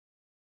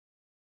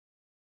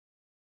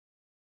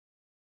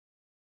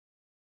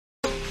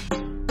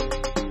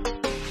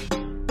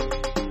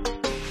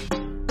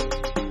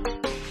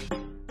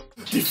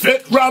The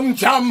fit ram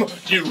jam,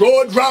 the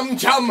road ram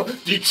jam,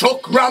 the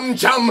truck ram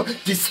jam,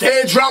 the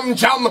stage ram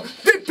jam,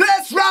 the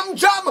place ram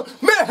jam,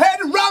 me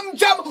head ram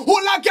jam,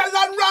 all a girl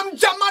and ram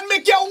jam and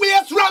make your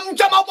waist ram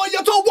jam. I want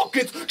you to walk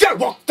it, girl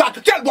walk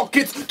that, girl walk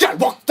it, girl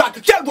walk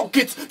that, girl walk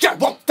it, girl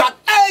walk that.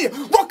 Hey,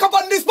 walk up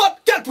on this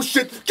spot, girl push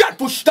it, girl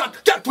push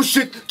that, girl push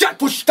it, girl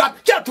push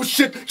that, girl push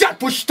it, girl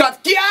push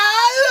that,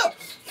 girl.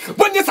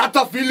 When you start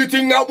to feel the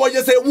thing, I want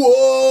you say,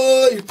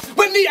 whoa.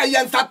 When the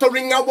iron start to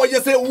ring, I want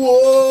you say,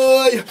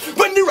 whoa.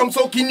 When the rum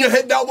soak in your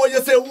head, I want you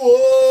say,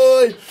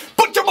 whoa.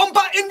 Put your bumper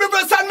in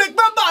reverse and make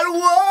my ball,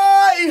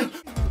 whoa.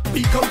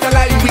 We come to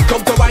line, we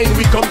come to wine,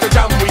 we come to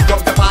jam, we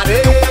come to party.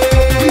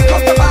 We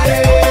come to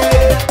party.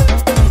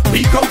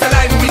 We come to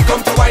line, we come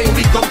to wine,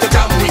 we come to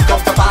jam, we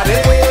come to party.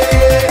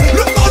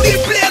 Look how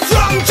the place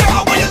rum jam,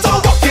 I want you to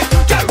walk it,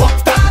 girl walk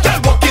that,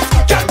 girl walk it,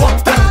 girl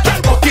walk that, girl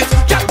walk it,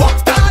 girl walk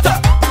that.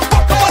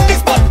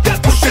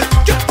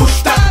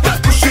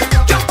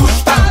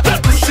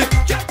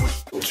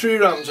 True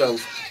ram jam.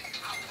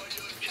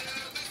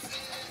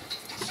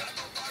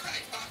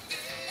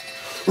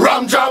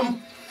 Ram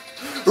jam,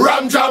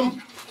 ram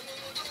jam,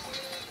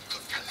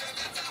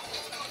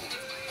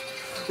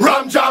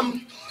 ram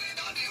jam.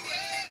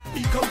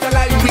 We come to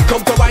line, we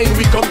come to wine,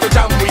 we come to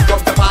jam, we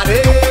come to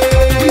party.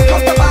 We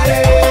come to party.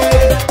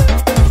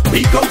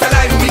 We come to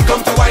line, we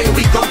come to wine,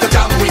 we come to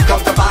jam, we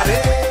come to party.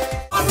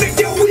 I think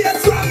you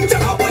weird ram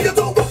jam, I want you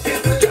to walk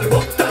it, girl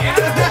walk that.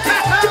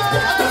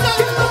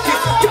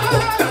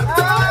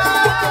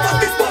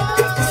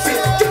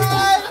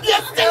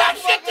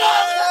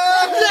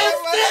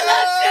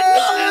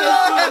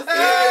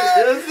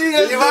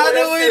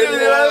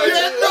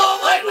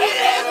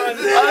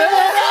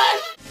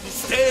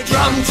 Stage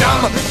ram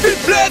jam, the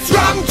place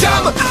ram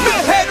jam, the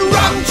head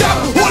ram jam,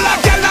 all a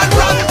girl and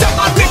ram jam,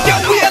 and make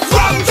your waist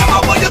ram jam. I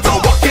want you to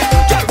walk it,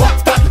 girl walk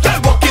that, girl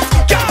walk it,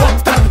 girl walk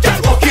that,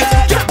 girl walk it,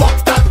 girl walk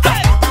that.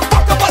 Hey,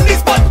 walk up on this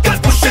spot, girl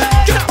push it,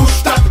 girl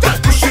push that, girl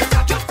push it,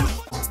 girl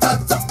push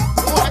that.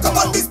 Walk up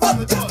on this spot,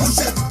 girl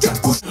push it, girl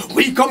push.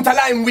 We come to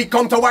lime, we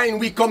come to wine,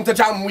 we come to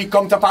jam, we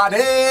come to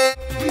party.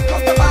 We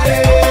come to party.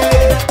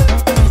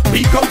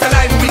 We come to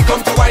line, we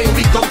come to wine,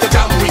 we come to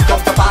jam, we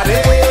come to party.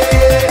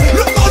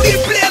 Look how the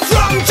place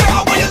ram jam,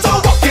 I want you to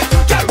walk it,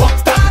 girl walk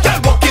that, girl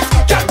walk it,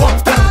 girl walk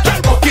that,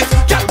 girl walk it,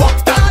 girl walk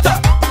that.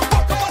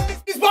 Walk up on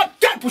this spot,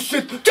 girl push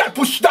it, girl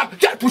push that,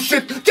 girl push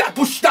it, girl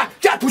push that,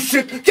 girl push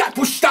it, girl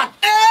push that.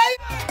 Hey,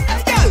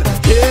 girl,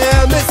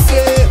 hear me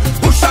say,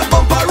 push that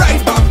bumper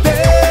right back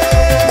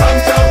there. Ram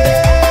jam,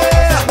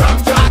 ram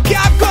jam, I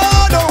can't go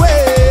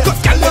nowhere,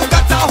 'cause girl you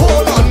got a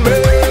hold on me.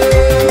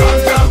 Ram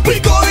jam, we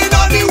going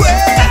on the way.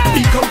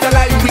 We come to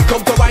line, we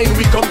come to wine,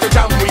 we come to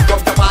jam, we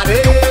come to party.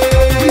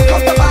 We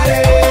come to party.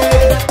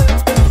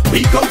 We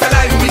come to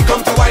line, we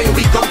come to wine,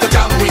 we come to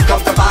jam, we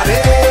come to party.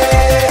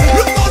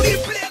 Look how the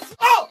place.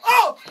 Oh,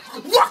 oh,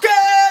 walk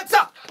it,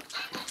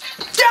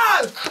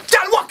 girl,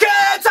 girl, walk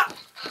it.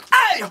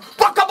 Hey,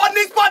 walk up on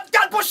this spot,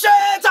 girl, push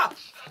it,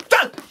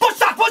 girl, push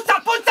that, push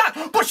that, push that,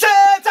 push it.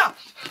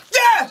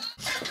 Yeah.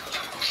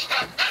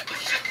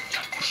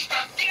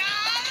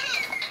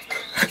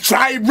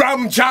 Tribe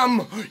ram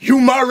jam,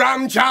 humor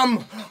ram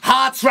jam,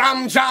 hearts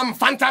ram jam,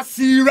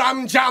 fantasy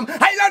ram jam,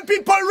 island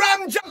people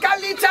ram jam,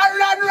 Galita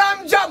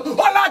ram jam,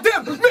 all of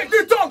them make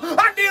the tongue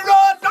and the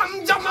road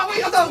ram jam.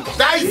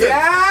 Nice,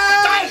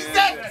 yeah.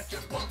 Nice.